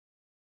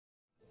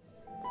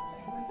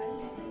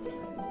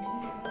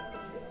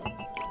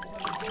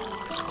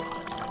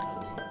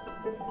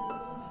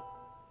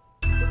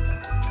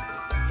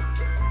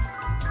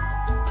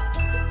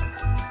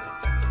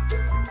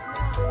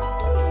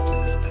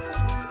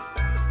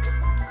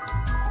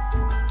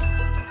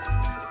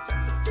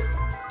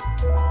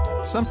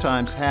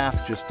Sometimes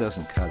half just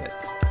doesn't cut it.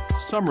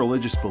 Some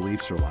religious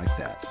beliefs are like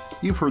that.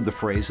 You've heard the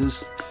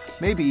phrases,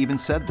 maybe even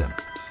said them.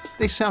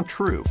 They sound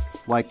true,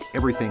 like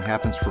everything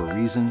happens for a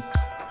reason,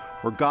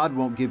 or God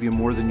won't give you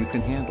more than you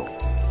can handle.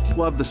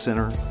 Love the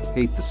sinner,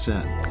 hate the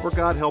sin, or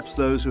God helps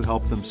those who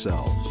help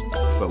themselves.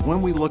 But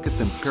when we look at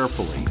them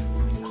carefully,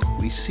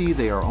 we see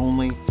they are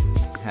only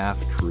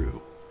half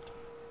true.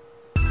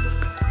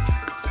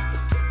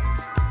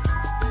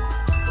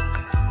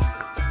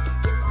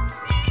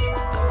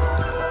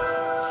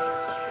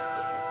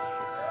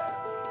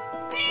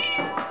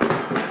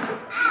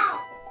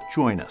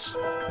 Join us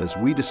as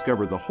we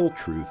discover the whole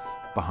truth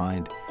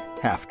behind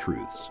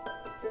half-truths.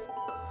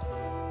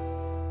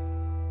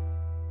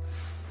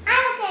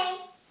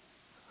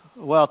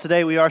 Well,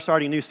 today we are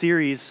starting a new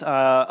series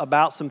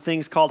about some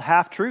things called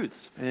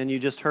half-truths, and you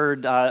just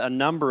heard a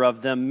number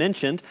of them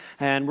mentioned,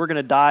 and we're going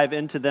to dive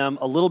into them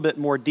a little bit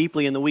more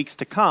deeply in the weeks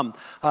to come.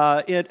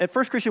 At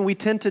First Christian, we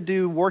tend to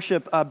do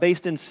worship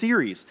based in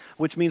series,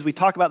 which means we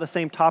talk about the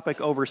same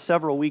topic over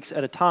several weeks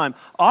at a time.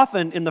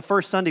 Often in the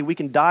first Sunday, we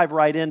can dive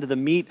right into the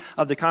meat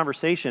of the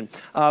conversation.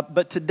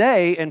 But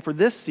today, and for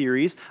this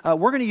series,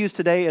 we're going to use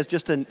today as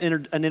just an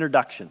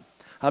introduction.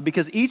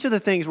 Because each of the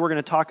things we're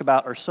going to talk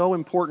about are so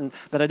important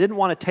that I didn't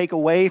want to take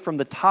away from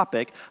the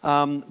topic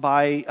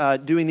by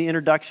doing the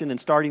introduction and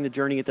starting the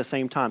journey at the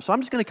same time. So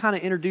I'm just going to kind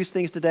of introduce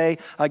things today,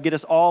 get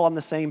us all on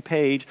the same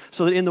page,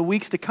 so that in the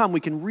weeks to come we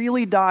can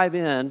really dive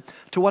in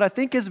to what I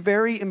think is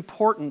very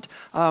important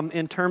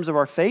in terms of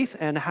our faith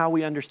and how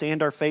we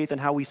understand our faith and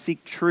how we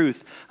seek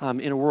truth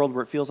in a world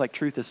where it feels like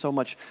truth is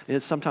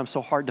sometimes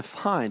so hard to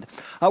find.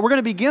 We're going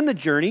to begin the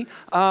journey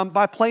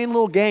by playing a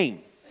little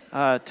game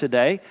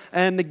today,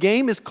 and the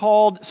game is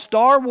called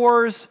Star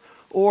Wars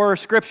or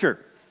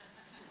Scripture.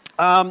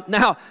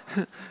 Now,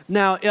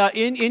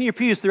 in your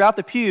pews, throughout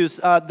the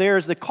pews,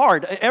 there's a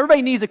card.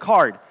 Everybody needs a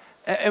card,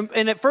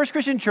 and at First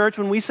Christian Church,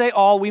 when we say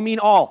all, we mean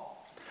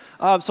all.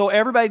 So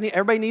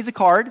everybody needs a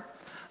card.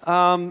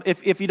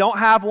 If you don't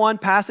have one,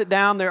 pass it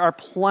down. There are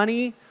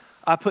plenty.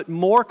 I put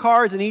more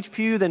cards in each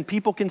pew than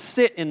people can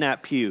sit in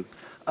that pew,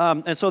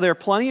 and so there are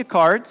plenty of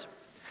cards.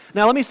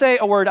 Now, let me say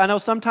a word. I know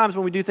sometimes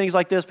when we do things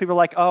like this, people are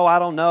like, oh, I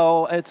don't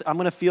know. I'm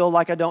going to feel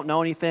like I don't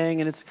know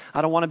anything, and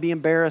I don't want to be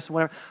embarrassed,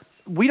 whatever.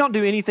 We don't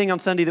do anything on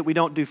Sunday that we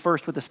don't do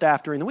first with the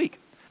staff during the week.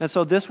 And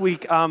so this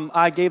week,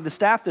 I gave the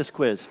staff this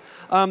quiz.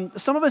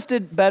 Some of us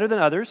did better than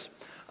others.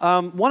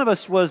 One of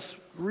us was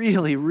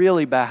really,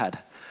 really bad.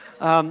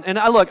 And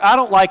I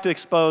don't like to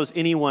expose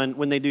anyone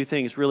when they do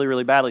things really,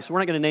 really badly, so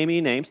we're not going to name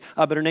any names,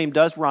 but her name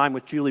does rhyme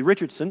with Julie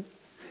Richardson.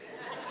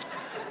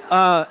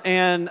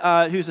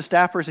 Who's a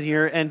staff person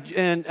here,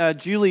 and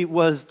Julie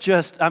was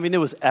just, it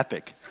was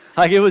epic.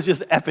 Like, it was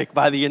just epic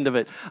by the end of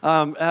it.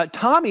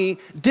 Tommy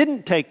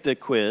didn't take the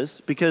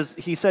quiz because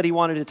he said he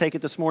wanted to take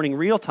it this morning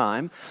real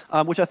time,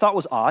 which I thought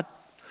was odd.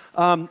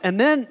 And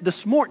then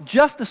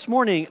just this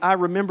morning, I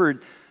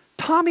remembered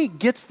Tommy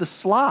gets the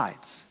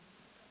slides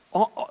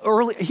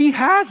early. He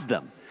has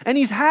them, and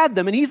he's had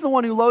them, and he's the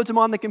one who loads them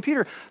on the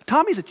computer.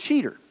 Tommy's a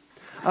cheater.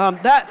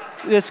 That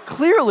is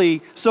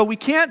clearly, so we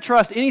can't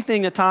trust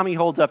anything that Tommy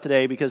holds up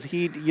today because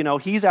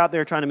he's out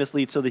there trying to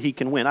mislead so that he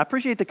can win. I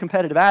appreciate the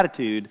competitive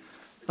attitude.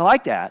 I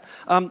like that.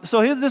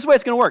 So this is the way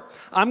it's going to work.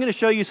 I'm going to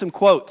show you some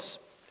quotes.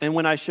 And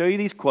when I show you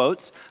these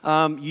quotes,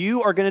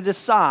 you are going to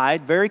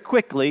decide very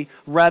quickly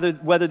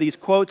whether these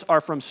quotes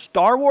are from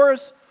Star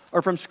Wars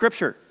or from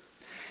Scripture.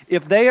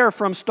 If they are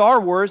from Star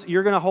Wars,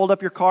 you're going to hold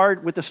up your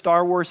card with the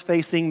Star Wars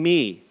facing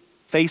me.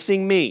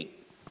 Facing me.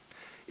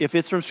 If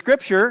it's from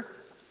Scripture,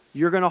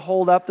 you're going to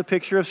hold up the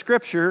picture of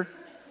Scripture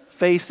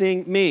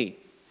facing me.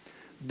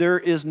 There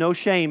is no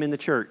shame in the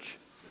church.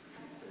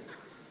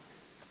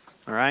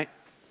 All right?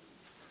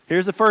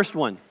 Here's the first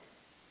one.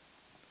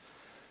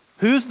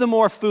 Who's the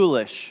more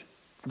foolish?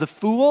 The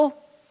fool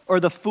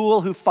or the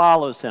fool who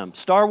follows him?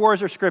 Star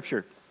Wars or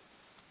Scripture?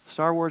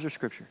 Star Wars or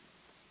Scripture?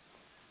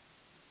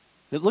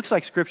 It looks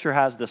like Scripture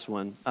has this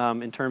one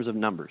in terms of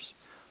numbers.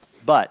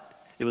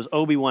 But it was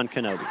Obi-Wan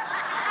Kenobi.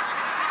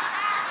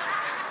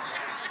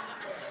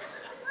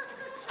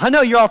 I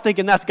know you're all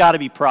thinking that's got to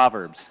be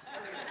Proverbs.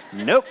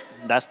 Nope,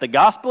 that's the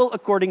gospel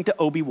according to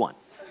Obi-Wan.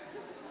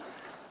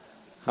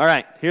 All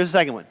right, here's the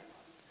second one.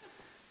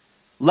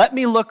 Let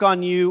me look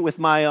on you with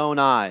my own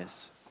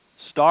eyes.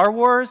 Star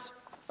Wars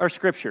or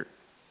Scripture?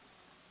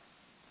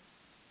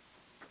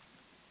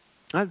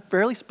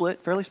 Fairly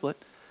split.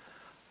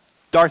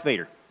 Darth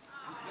Vader.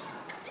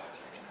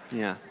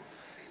 Yeah,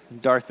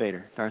 Darth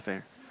Vader.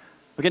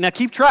 Okay, now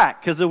keep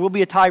track, because there will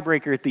be a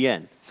tiebreaker at the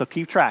end. So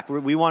keep track.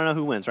 We want to know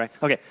who wins, right?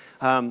 Okay.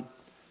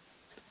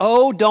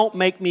 Oh, don't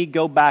make me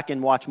go back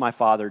and watch my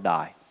father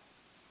die.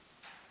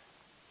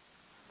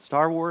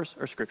 Star Wars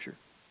or Scripture?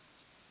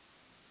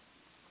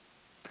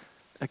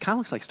 It kind of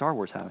looks like Star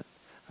Wars have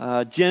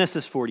it.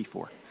 Genesis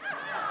 44.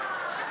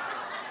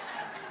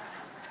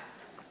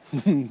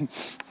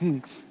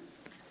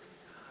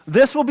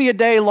 This will be a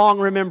day long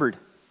remembered.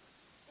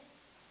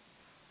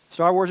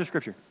 Star Wars or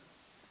Scripture?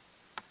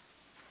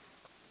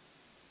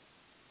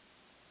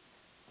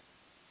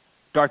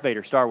 Darth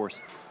Vader, Star Wars.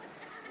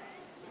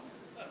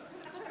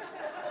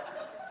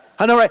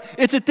 I know, right?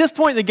 It's at this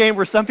point in the game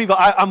where some people,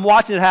 I'm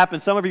watching it happen.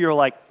 Some of you are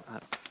like,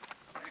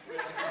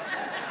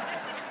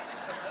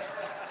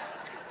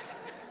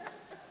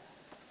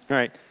 all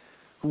right.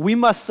 We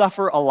must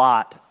suffer a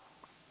lot.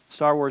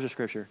 Star Wars or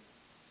Scripture?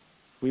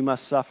 We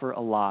must suffer a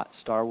lot.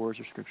 Star Wars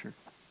or Scripture?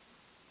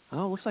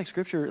 Oh, it looks like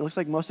Scripture. It looks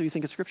like most of you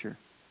think it's Scripture.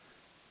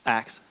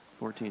 Acts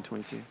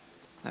 14:22.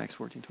 Acts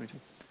 14:22.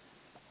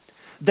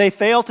 They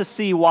fail to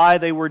see why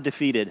they were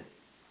defeated.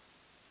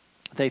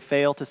 They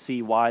fail to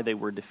see why they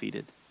were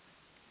defeated.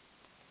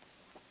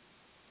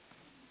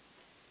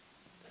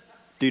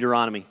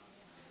 Deuteronomy.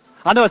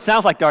 I know it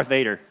sounds like Darth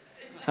Vader.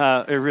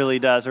 It really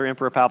does, or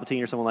Emperor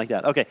Palpatine or someone like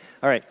that. Okay,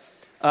 all right.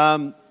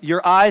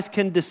 Your eyes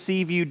can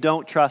deceive you,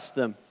 don't trust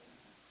them.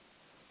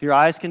 Your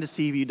eyes can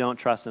deceive you, don't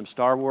trust them.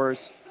 Star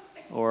Wars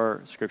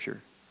or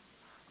Scripture?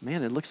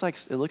 Man, it looks like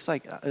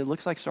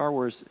Star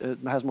Wars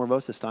has more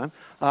votes this time.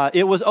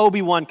 It was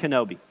Obi-Wan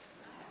Kenobi.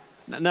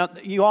 Now,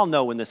 you all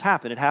know when this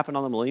happened. It happened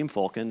on the Millennium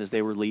Falcon as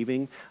they were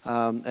leaving,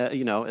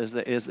 as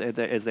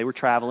they were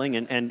traveling,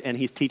 and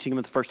he's teaching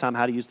them the first time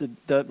how to use the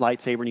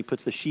lightsaber, and he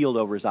puts the shield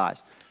over his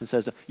eyes and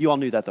says, you all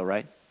knew that though,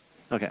 right?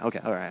 Okay,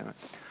 all right.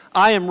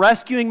 I am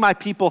rescuing my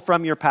people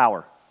from your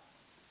power.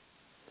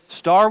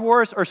 Star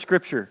Wars or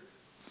Scripture?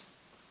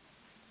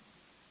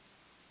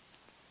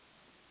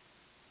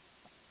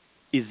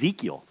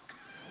 Ezekiel.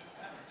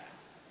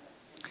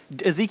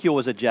 Ezekiel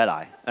was a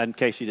Jedi, in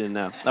case you didn't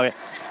know. Okay.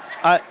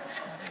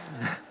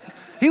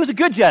 He was a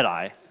good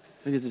Jedi.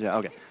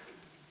 Okay.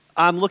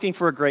 I'm looking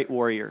for a great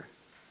warrior.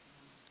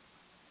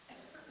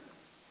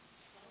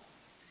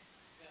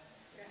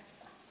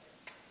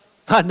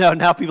 I know,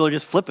 now people are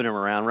just flipping him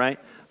around, right?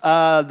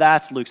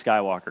 That's Luke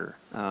Skywalker.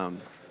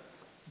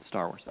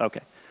 Star Wars.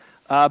 Okay.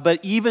 But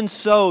even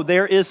so,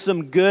 there is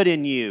some good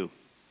in you.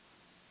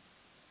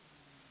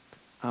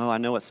 Oh, I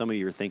know what some of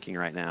you are thinking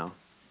right now.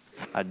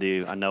 I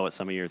do. I know what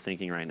some of you are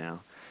thinking right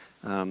now.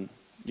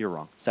 You're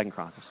wrong. 2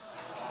 Chronicles.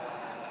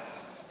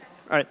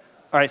 All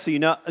right. So you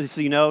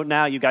know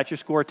now you got your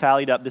score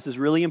tallied up. This is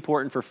really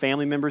important for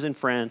family members and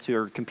friends who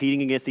are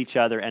competing against each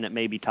other, and it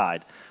may be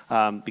tied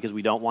because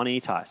we don't want any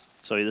ties.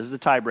 So this is the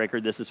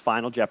tiebreaker. This is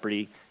Final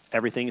Jeopardy.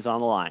 Everything is on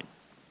the line.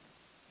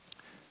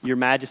 Your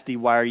Majesty,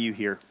 why are you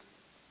here?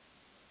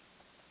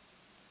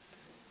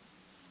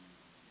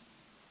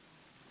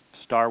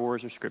 Star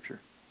Wars or Scripture?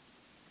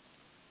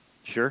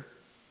 Sure?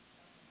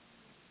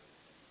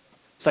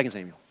 2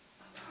 Samuel.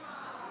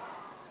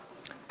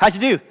 How'd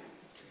you do?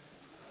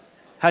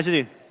 How'd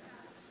you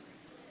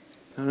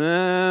do?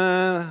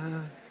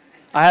 I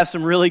have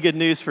some really good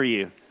news for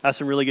you.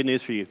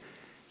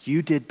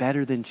 You did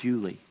better than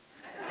Julie.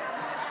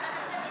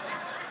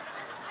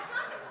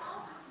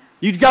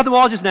 You got them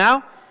all just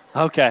now?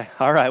 Okay,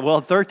 all right. Well,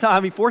 fourth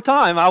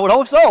time, I would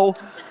hope so.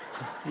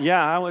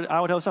 Yeah, I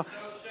would hope so.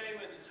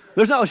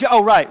 There's no,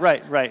 oh,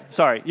 right.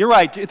 Sorry, you're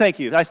right. Thank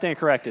you. I stand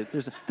corrected.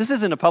 This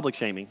isn't a public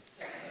shaming.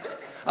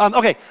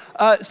 Okay,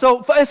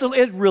 so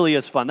it really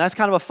is fun. That's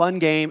kind of a fun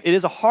game. It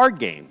is a hard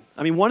game.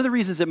 I mean, one of the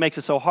reasons it makes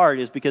it so hard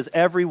is because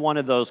every one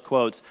of those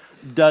quotes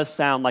does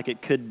sound like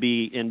it could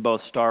be in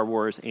both Star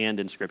Wars and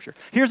in Scripture.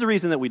 Here's the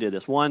reason that we did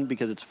this. One,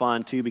 because it's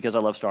fun. Two, because I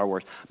love Star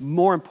Wars.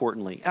 More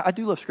importantly, I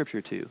do love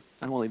Scripture too.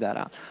 I don't want to leave that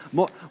out.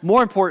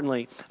 More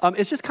importantly,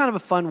 it's just kind of a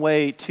fun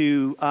way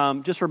to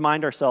just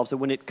remind ourselves that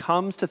when it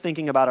comes to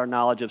thinking about our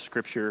knowledge of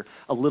Scripture,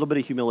 a little bit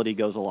of humility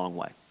goes a long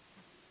way.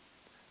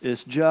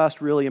 It's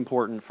just really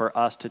important for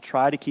us to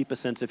try to keep a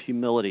sense of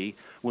humility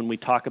when we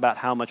talk about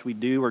how much we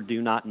do or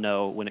do not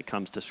know when it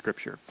comes to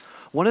Scripture.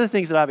 One of the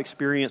things that I've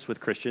experienced with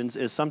Christians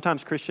is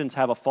sometimes Christians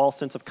have a false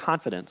sense of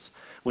confidence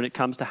when it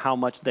comes to how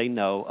much they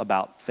know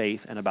about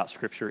faith and about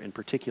Scripture in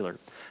particular.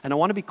 And I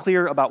want to be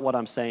clear about what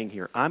I'm saying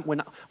here.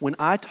 When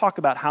I talk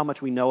about how much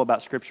we know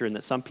about Scripture and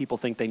that some people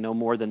think they know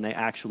more than they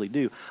actually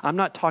do, I'm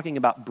not talking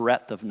about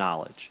breadth of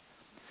knowledge.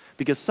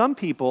 Because some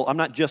people, I'm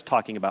not just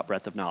talking about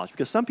breadth of knowledge,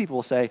 because some people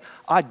will say,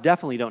 I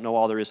definitely don't know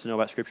all there is to know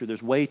about Scripture.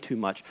 There's way too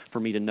much for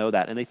me to know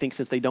that. And they think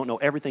since they don't know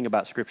everything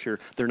about Scripture,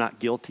 they're not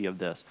guilty of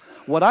this.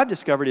 What I've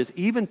discovered is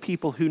even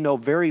people who know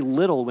very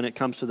little when it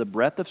comes to the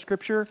breadth of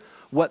Scripture,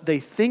 what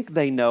they think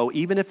they know,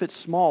 even if it's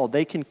small,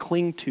 they can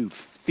cling to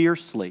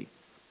fiercely.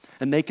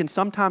 And they can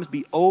sometimes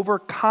be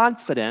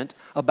overconfident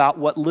about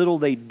what little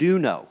they do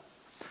know.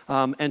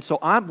 And so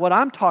what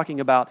I'm talking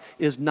about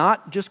is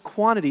not just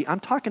quantity. I'm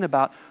talking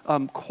about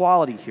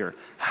quality here.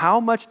 How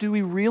much do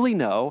we really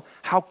know?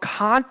 How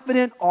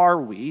confident are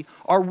we?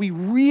 Are we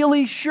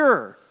really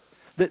sure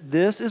that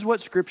this is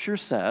what Scripture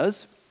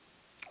says?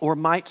 Or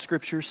might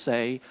Scripture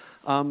say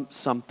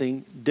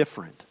something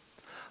different?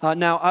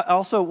 Now, I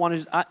also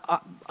want to,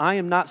 I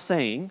am not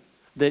saying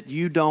that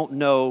you don't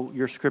know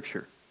your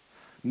Scripture.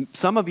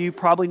 Some of you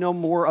probably know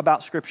more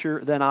about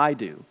Scripture than I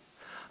do.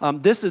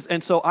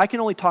 And so I can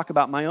only talk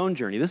about my own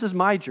journey. This is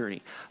my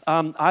journey.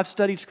 I've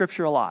studied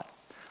Scripture a lot.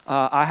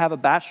 I have a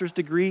bachelor's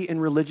degree in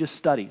religious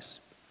studies.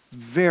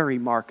 Very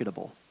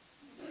marketable.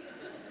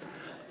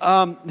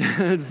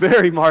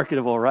 Very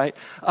marketable, right?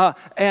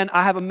 And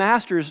I have a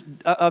master's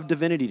of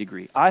divinity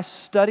degree. I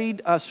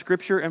studied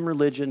scripture and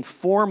religion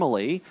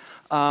formally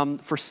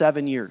for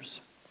 7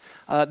 years.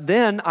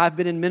 Then I've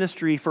been in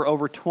ministry for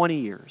over 20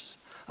 years.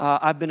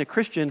 I've been a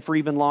Christian for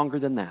even longer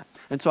than that.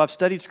 And so I've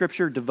studied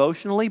Scripture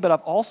devotionally, but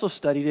I've also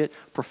studied it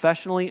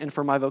professionally and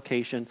for my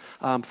vocation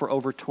for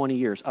over 20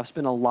 years. I've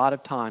spent a lot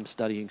of time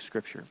studying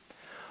Scripture.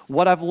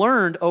 What I've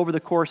learned over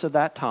the course of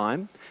that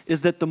time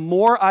is that the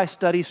more I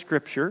study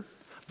Scripture,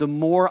 the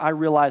more I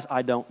realize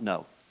I don't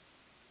know.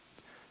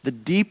 The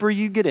deeper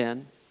you get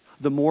in,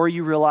 the more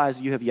you realize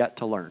you have yet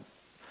to learn.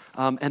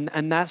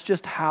 And that's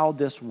just how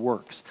this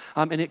works.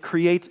 And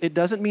it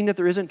doesn't mean that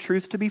there isn't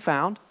truth to be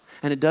found.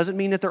 And it doesn't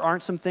mean that there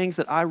aren't some things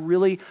that I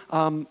really,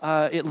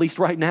 at least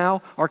right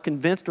now, are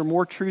convinced are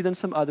more true than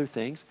some other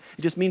things.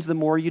 It just means the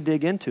more you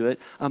dig into it,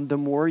 the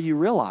more you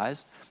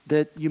realize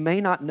that you may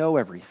not know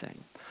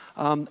everything.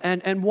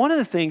 And one of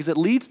the things that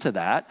leads to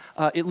that,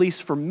 at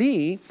least for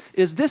me,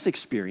 is this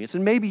experience.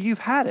 And maybe you've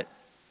had it.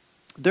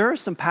 There are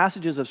some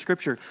passages of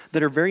Scripture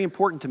that are very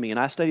important to me, and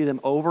I study them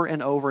over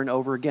and over and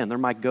over again. They're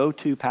my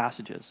go-to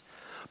passages.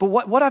 But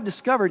what I've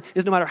discovered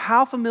is no matter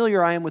how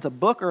familiar I am with a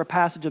book or a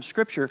passage of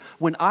Scripture,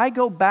 when I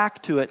go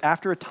back to it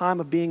after a time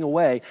of being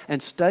away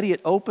and study it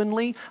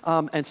openly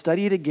and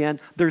study it again,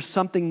 there's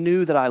something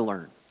new that I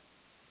learn.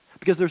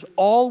 Because there's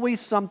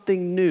always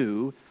something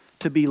new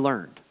to be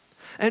learned.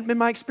 And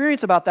my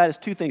experience about that is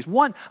two things.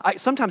 One, I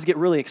sometimes get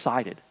really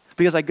excited.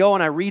 Because I go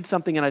and I read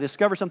something and I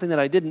discover something that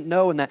I didn't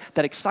know, and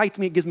that excites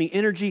me, it gives me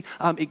energy.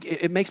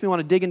 It makes me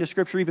want to dig into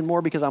Scripture even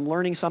more because I'm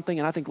learning something,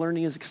 and I think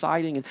learning is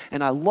exciting,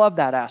 and I love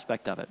that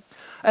aspect of it.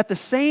 At the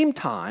same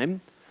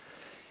time,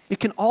 it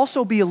can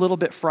also be a little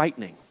bit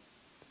frightening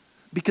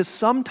because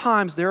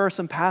sometimes there are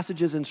some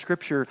passages in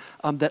Scripture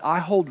that I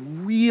hold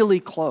really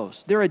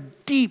close. They're a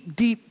deep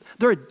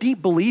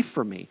belief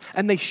for me,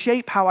 and they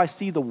shape how I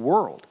see the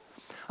world.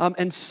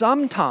 And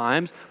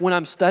sometimes when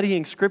I'm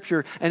studying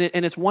Scripture, and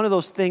it's one of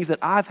those things that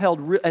I've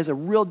held as a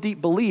real deep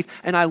belief,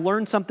 and I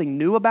learn something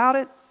new about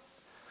it,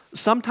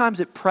 sometimes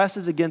it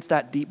presses against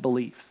that deep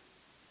belief.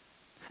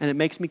 And it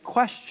makes me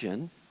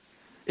question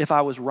if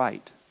I was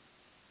right,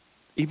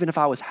 even if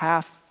I was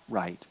half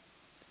right.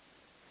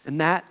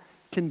 And that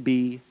can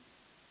be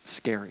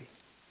scary.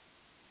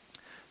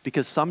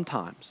 Because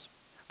sometimes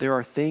there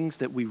are things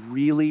that we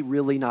really,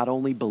 really not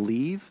only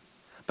believe,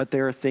 but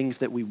there are things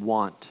that we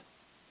want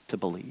to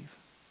believe.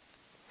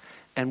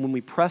 And when we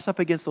press up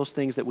against those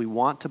things that we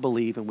want to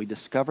believe and we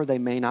discover they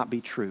may not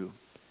be true,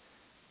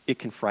 it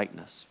can frighten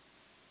us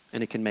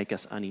and it can make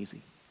us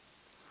uneasy.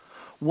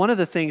 One of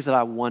the things that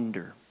I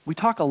wonder, we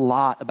talk a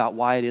lot about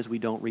why it is we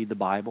don't read the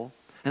Bible,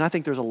 and I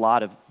think there's a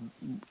lot of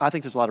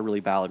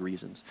really valid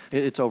reasons.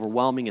 It's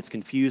overwhelming, it's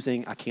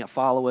confusing, I can't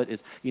follow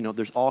it,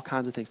 there's all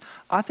kinds of things.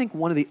 I think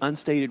one of the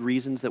unstated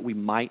reasons that we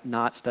might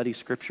not study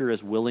Scripture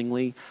as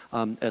willingly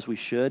as we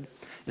should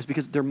is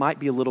because there might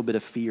be a little bit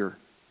of fear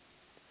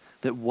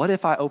that what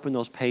if I open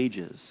those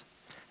pages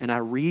and I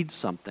read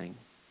something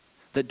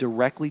that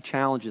directly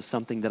challenges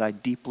something that I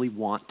deeply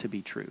want to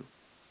be true,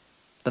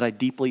 that I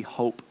deeply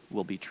hope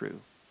will be true.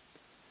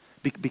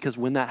 Because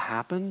when that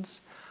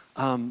happens,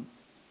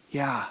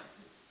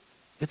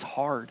 it's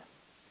hard.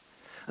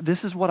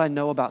 This is what I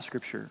know about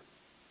Scripture.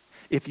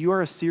 If you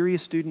are a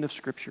serious student of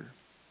Scripture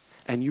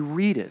and you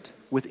read it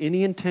with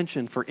any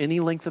intention for any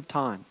length of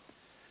time,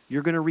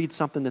 you're going to read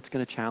something that's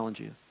going to challenge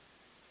you.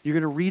 You're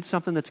going to read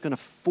something that's going to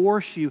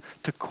force you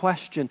to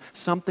question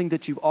something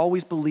that you've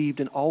always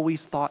believed and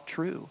always thought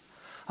true.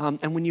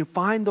 And when you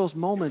find those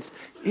moments,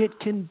 it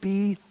can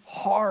be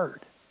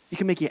hard. It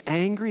can make you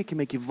angry, it can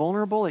make you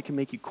vulnerable, it can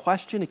make you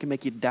question, it can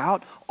make you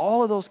doubt,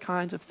 all of those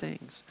kinds of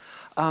things.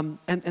 And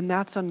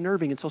that's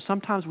unnerving. And so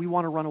sometimes we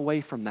want to run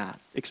away from that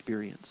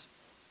experience.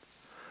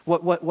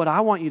 What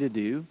I want you to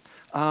do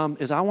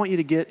is I want you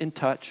to get in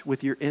touch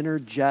with your inner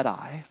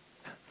Jedi,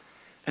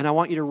 and I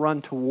want you to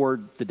run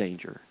toward the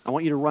danger. I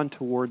want you to run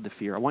toward the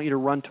fear. I want you to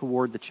run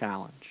toward the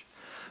challenge.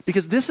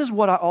 Because this is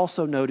what I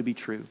also know to be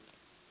true.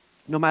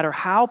 No matter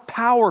how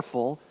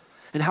powerful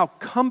and how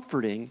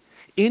comforting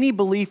any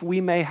belief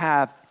we may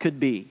have could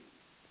be,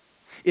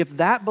 if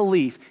that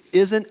belief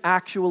isn't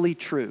actually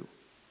true,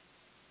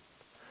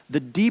 the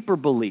deeper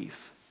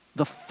belief,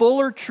 the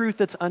fuller truth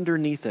that's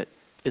underneath it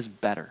is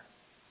better.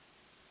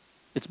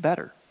 It's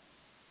better.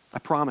 I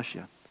promise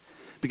you.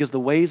 Because the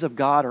ways of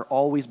God are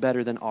always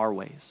better than our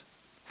ways.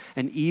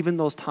 And even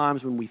those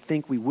times when we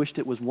think we wished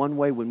it was one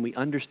way, when we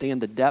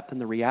understand the depth and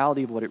the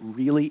reality of what it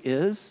really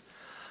is,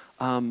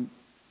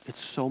 it's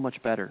so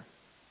much better.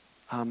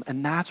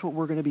 And that's what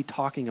we're going to be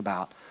talking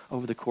about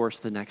over the course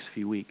of the next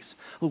few weeks.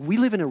 Look, we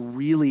live in a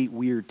really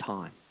weird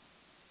time.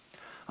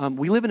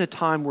 We live in a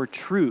time where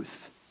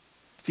truth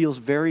feels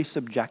very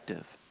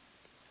subjective.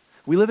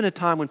 We live in a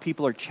time when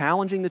people are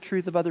challenging the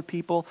truth of other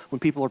people, when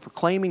people are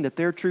proclaiming that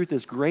their truth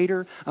is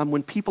greater,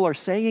 when people are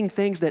saying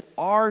things that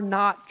are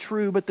not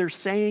true, but they're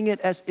saying it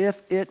as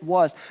if it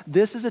was.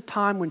 This is a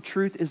time when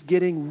truth is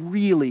getting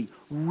really,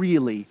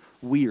 really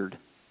weird.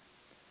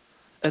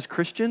 As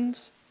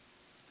Christians,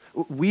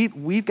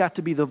 We've got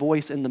to be the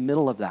voice in the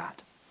middle of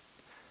that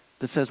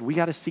says we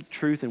got to seek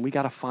truth and we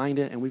got to find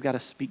it and we've got to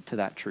speak to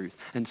that truth.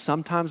 And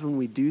sometimes when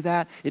we do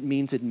that, it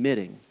means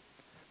admitting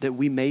that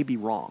we may be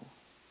wrong.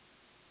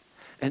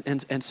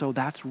 And so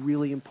that's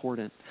really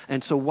important.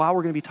 And so while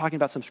we're going to be talking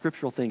about some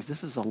scriptural things,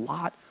 this is a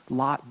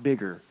lot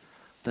bigger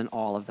than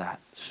all of that.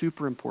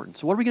 Super important.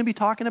 So what are we going to be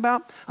talking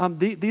about?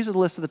 These are the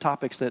list of the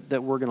topics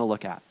that we're going to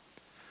look at.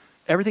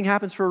 Everything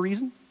happens for a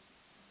reason.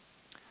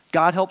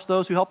 God helps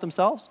those who help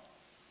themselves.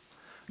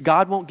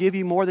 God won't give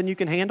you more than you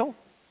can handle.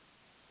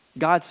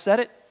 God said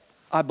it.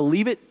 I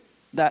believe it.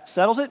 That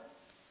settles it.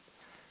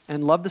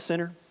 And love the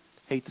sinner,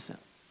 hate the sin.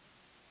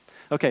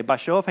 Okay, by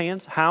show of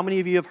hands, how many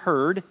of you have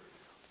heard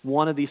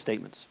one of these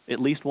statements? At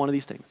least one of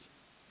these statements.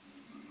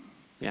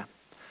 Yeah.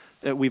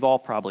 We've all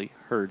probably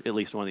heard at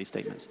least one of these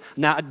statements.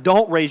 Now,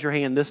 don't raise your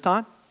hand this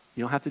time.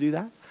 You don't have to do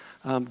that.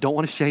 Don't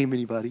want to shame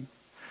anybody.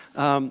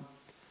 How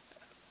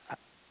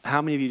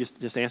many of you,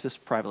 just answer this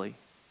privately,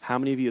 how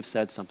many of you have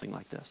said something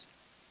like this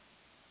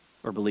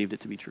or believed it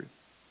to be true?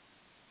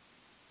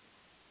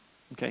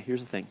 Okay,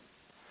 here's the thing.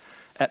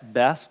 At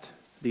best,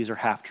 these are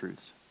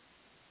half-truths.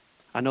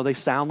 I know they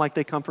sound like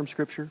they come from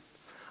Scripture.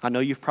 I know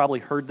you've probably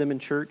heard them in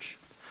church.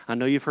 I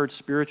know you've heard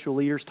spiritual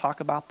leaders talk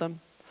about them.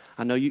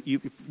 I know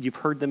you've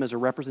heard them as a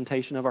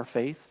representation of our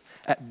faith.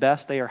 At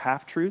best, they are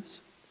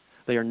half-truths.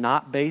 They are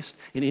not based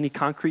in any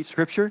concrete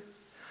Scripture.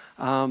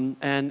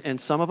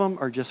 And some of them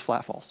are just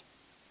flat false.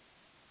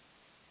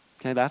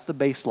 Okay, that's the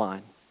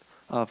baseline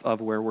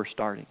of where we're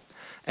starting.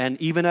 And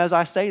even as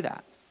I say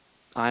that,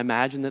 I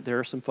imagine that there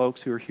are some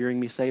folks who are hearing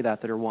me say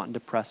that are wanting to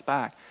press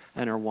back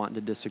and are wanting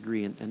to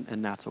disagree,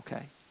 and that's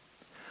okay.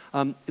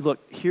 Look,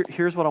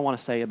 here's what I want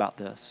to say about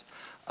this.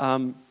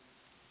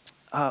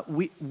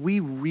 We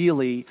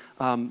really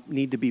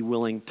need to be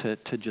willing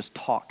to just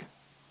talk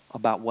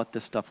about what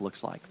this stuff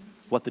looks like,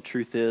 what the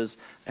truth is,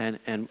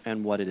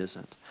 and what it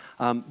isn't.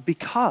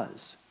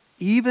 Because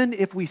even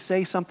if we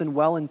say something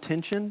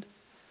well-intentioned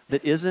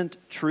that isn't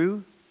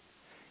true,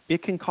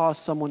 it can cause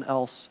someone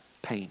else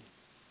pain.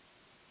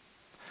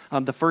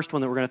 The first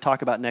one that we're going to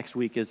talk about next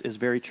week is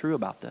very true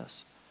about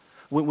this.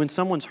 When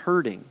someone's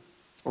hurting,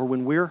 or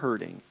when we're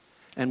hurting,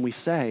 and we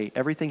say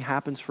everything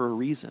happens for a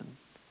reason,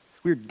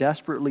 we're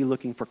desperately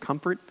looking for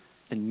comfort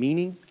and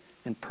meaning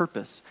and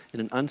purpose in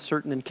an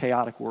uncertain and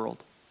chaotic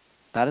world.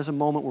 That is a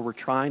moment where we're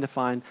trying to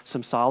find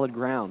some solid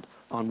ground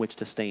on which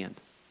to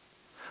stand.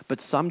 But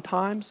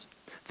sometimes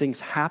things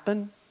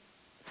happen,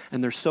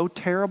 and they're so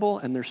terrible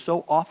and they're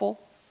so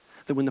awful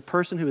that when the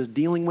person who is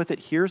dealing with it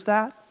hears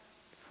that,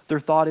 their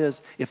thought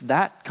is, if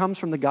that comes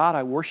from the God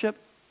I worship,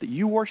 that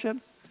you worship,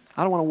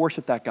 I don't want to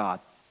worship that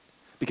God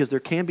because there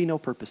can be no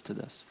purpose to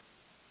this.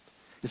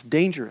 It's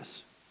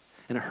dangerous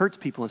and it hurts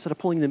people. Instead of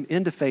pulling them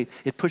into faith,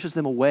 it pushes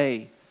them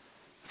away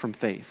from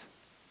faith.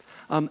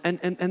 And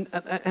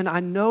I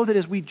know that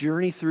as we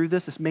journey through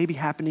this may be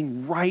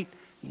happening right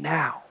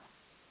now.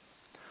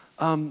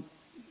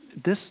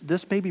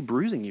 This may be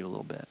bruising you a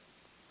little bit.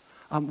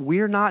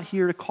 We're not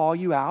here to call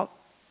you out.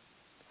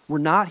 We're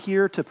not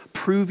here to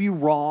prove you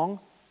wrong.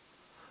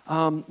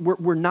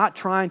 We're not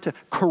trying to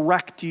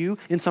correct you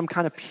in some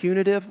kind of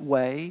punitive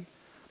way.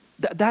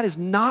 That is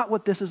not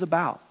what this is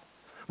about.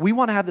 We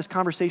want to have this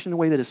conversation in a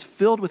way that is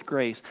filled with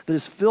grace, that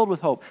is filled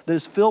with hope, that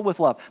is filled with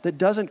love, that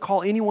doesn't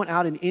call anyone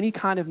out in any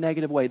kind of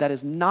negative way. That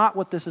is not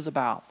what this is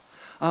about.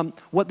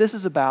 What this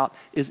is about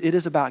is it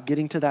is about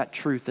getting to that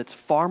truth that's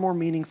far more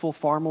meaningful,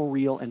 far more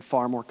real, and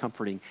far more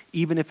comforting,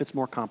 even if it's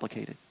more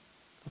complicated.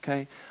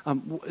 Okay?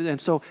 And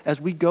so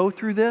as we go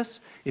through this,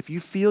 if you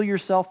feel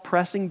yourself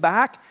pressing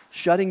back,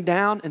 shutting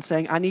down, and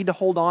saying, I need to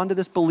hold on to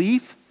this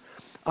belief,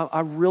 I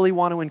really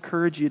want to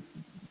encourage you,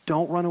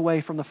 don't run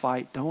away from the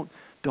fight.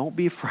 Don't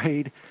be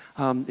afraid.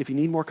 If you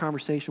need more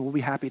conversation, we'll be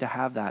happy to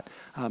have that.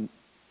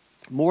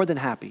 More than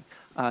happy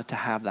to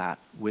have that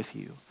with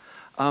you.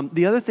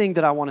 The other thing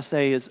that I want to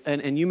say is,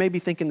 and you may be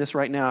thinking this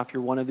right now if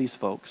you're one of these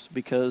folks,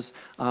 because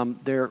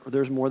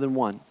there's more than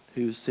one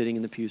who's sitting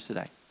in the pews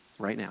today,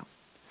 right now.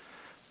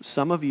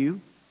 Some of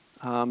you,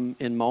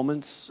 in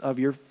moments of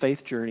your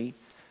faith journey,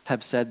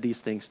 have said these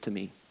things to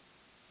me.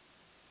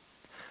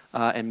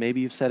 And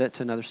maybe you've said it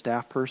to another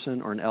staff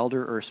person or an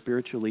elder or a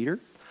spiritual leader,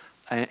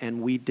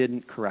 and we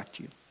didn't correct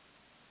you.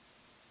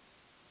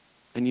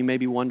 And you may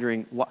be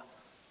wondering,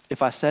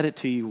 if I said it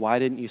to you, why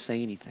didn't you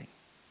say anything?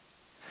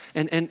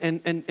 And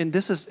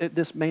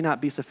this may not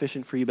be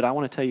sufficient for you, but I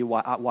want to tell you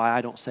why I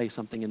don't say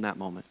something in that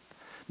moment.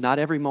 Not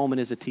every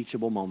moment is a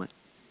teachable moment.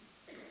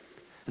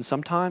 And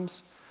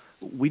sometimes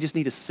we just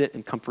need to sit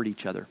and comfort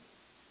each other.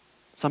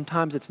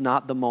 Sometimes it's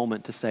not the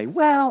moment to say,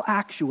 well,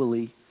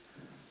 actually,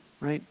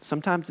 right?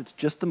 Sometimes it's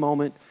just the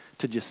moment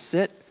to just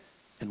sit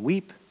and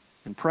weep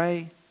and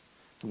pray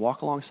and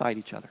walk alongside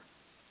each other.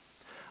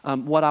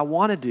 What I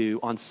want to do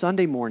on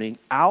Sunday morning,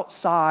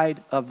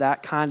 outside of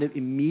that kind of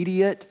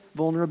immediate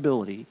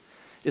vulnerability,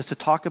 is to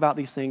talk about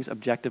these things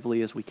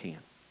objectively as we can.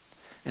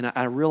 And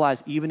I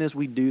realize even as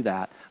we do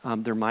that,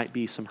 there might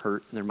be some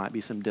hurt and there might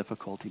be some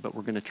difficulty, but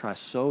we're going to try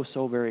so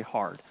very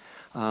hard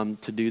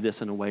to do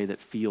this in a way that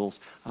feels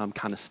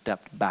kind of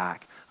stepped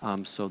back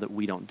so that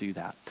we don't do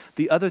that.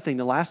 The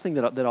last thing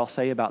that I'll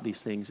say about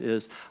these things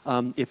is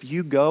if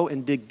you go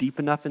and dig deep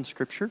enough in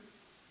Scripture,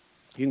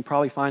 you can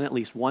probably find at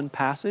least one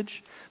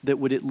passage that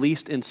would at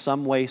least in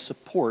some way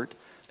support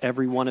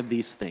every one of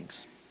these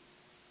things.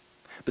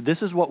 But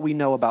this is what we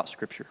know about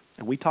Scripture,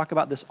 and we talk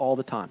about this all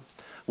the time.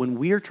 When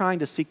we are trying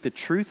to seek the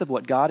truth of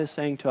what God is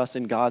saying to us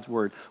in God's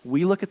Word,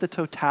 we look at the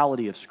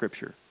totality of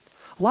Scripture.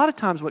 A lot of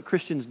times what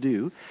Christians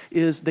do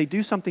is they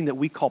do something that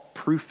we call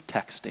proof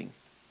texting.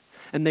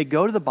 And they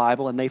go to the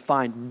Bible and they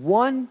find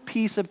one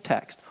piece of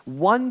text,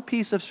 one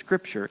piece of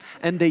Scripture,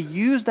 and they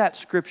use that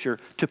Scripture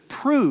to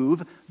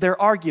prove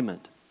their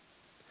argument.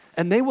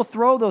 And they will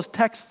throw those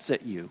texts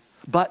at you.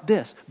 But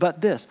this,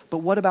 but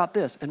what about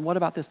this, and what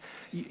about this?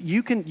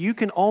 You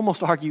can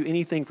almost argue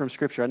anything from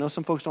Scripture. I know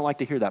some folks don't like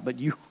to hear that, but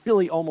you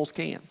really almost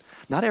can.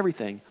 Not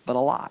everything, but a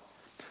lot.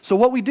 So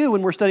what we do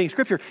when we're studying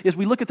Scripture is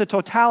we look at the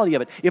totality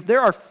of it. If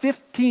there are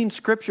 15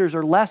 Scriptures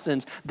or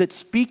lessons that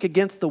speak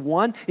against the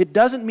one, it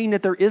doesn't mean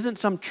that there isn't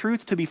some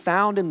truth to be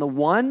found in the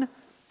one,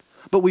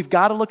 but we've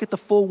got to look at the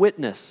full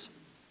witness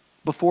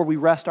before we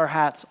rest our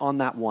hats on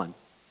that one.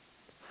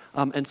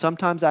 And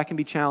sometimes that can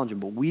be challenging,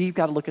 but we've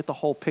got to look at the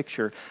whole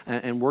picture,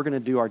 and we're going to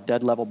do our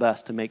dead level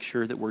best to make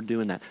sure that we're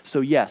doing that.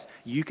 So yes,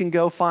 you can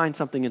go find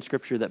something in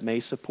Scripture that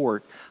may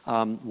support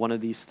one of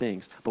these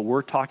things, but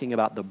we're talking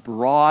about the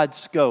broad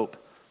scope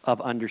of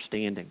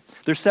understanding.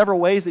 There's several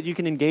ways that you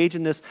can engage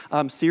in this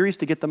series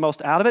to get the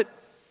most out of it.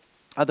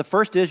 The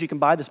first is you can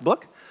buy this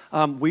book.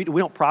 We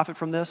don't profit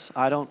from this.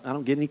 I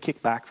don't get any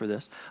kickback for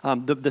this.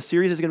 The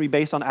series is going to be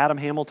based on Adam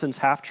Hamilton's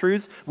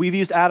Half-Truths. We've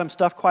used Adam's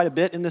stuff quite a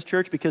bit in this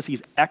church because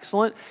he's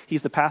excellent.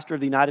 He's the pastor of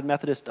the United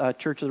Methodist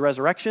Church of the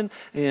Resurrection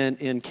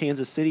in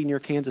Kansas City, near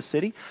Kansas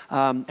City.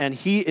 And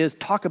he is,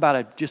 talk about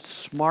a just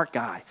smart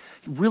guy.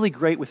 Really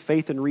great with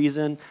faith and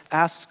reason,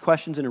 asks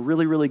questions in a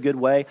really, really good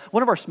way.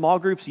 One of our small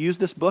groups used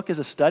this book as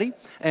a study,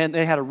 and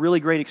they had a really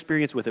great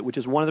experience with it, which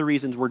is one of the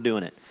reasons we're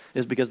doing it,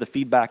 is because the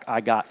feedback I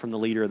got from the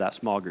leader of that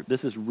small group.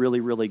 This is really,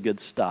 really good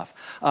stuff.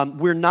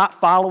 We're not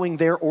following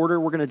their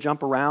order. We're going to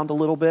jump around a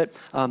little bit,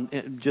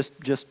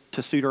 just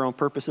to suit our own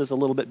purposes a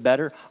little bit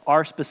better.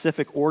 Our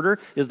specific order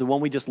is the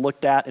one we just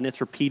looked at, and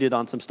it's repeated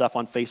on some stuff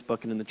on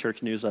Facebook and in the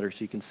church newsletter,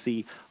 so you can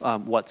see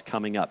what's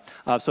coming up.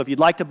 So if you'd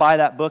like to buy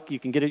that book, you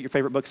can get it at your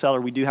favorite bookseller.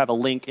 We do have a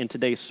link in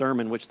today's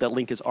sermon, which that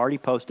link is already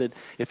posted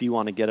if you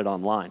want to get it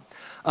online.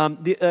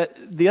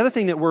 The other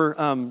thing that we're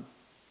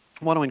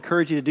want to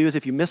encourage you to do is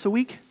if you miss a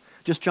week,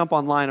 just jump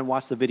online and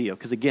watch the video.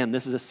 Because again,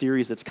 this is a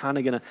series that's kind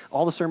of going to,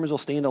 all the sermons will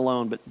stand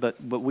alone, but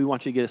we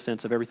want you to get a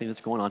sense of everything that's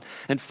going on.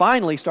 And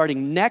finally,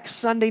 starting next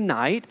Sunday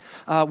night,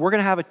 we're going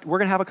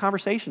to have a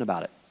conversation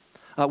about it.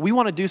 We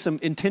want to do some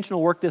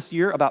intentional work this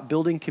year about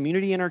building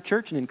community in our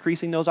church and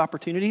increasing those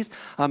opportunities.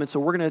 And so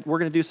we're going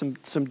to do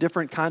some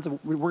different kinds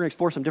of, we're going to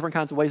explore some different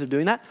kinds of ways of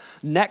doing that.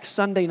 Next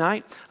Sunday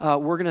night,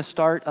 we're going to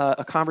start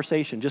a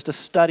conversation, just a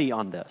study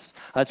on this.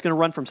 It's going to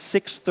run from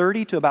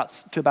 6:30 to about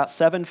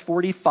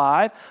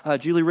 7:45.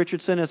 Julie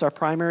Richardson is our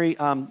primary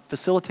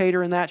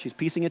facilitator in that. She's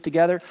piecing it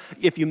together.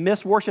 If you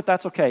miss worship,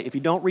 that's okay. If you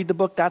don't read the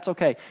book, that's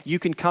okay. You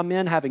can come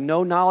in having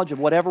no knowledge of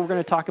whatever we're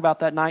going to talk about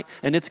that night,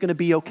 and it's going to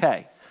be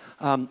okay.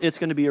 It's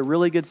going to be a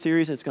really good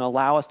series. It's going to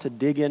allow us to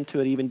dig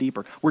into it even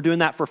deeper. We're doing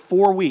that for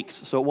 4 weeks,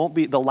 so it won't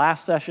be the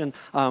last session.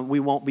 We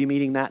won't be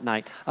meeting that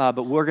night,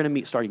 but we're going to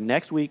meet starting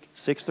next week,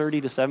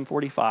 6:30 to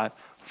 7:45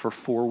 for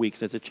 4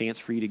 weeks. It's a chance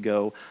for you to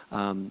go.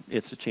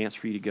 It's a chance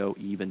for you to go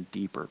even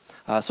deeper.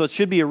 So it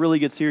should be a really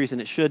good series,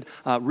 and it should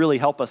really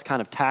help us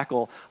kind of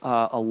tackle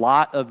a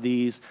lot of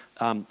these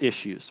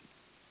issues.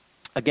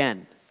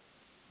 Again,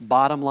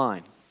 bottom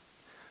line.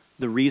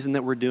 The reason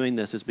that we're doing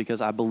this is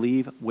because I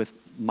believe with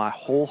my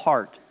whole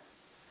heart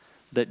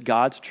that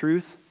God's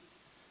truth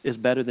is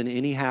better than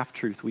any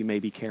half-truth we may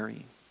be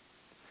carrying.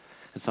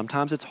 And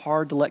sometimes it's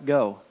hard to let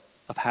go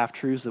of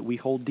half-truths that we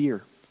hold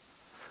dear.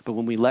 But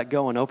when we let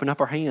go and open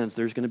up our hands,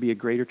 there's going to be a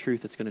greater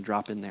truth that's going to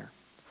drop in there.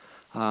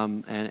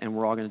 And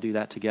we're all going to do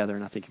that together,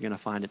 and I think you're going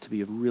to find it to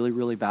be a really,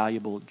 really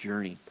valuable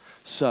journey.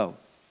 So,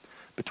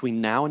 between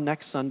now and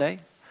next Sunday,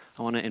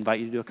 I want to invite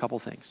you to do a couple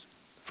things.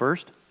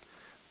 First,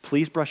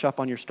 please brush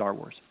up on your Star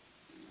Wars,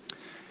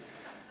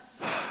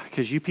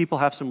 because you people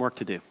have some work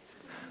to do.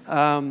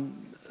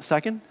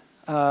 Second,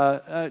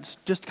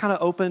 just kind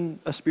of open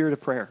a spirit of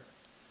prayer.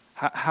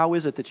 How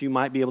is it that you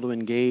might be able to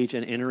engage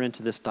and enter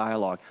into this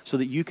dialogue so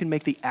that you can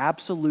make the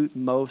absolute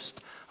most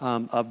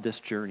of this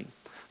journey,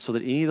 so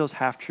that any of those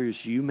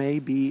half-truths you may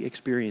be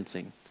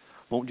experiencing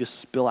won't just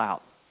spill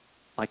out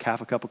like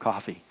half a cup of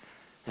coffee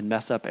and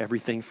mess up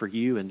everything for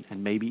you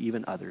and maybe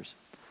even others,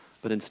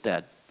 but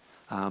instead,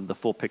 the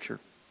full picture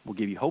will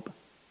give you hope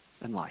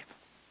and life.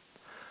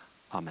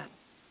 Amen.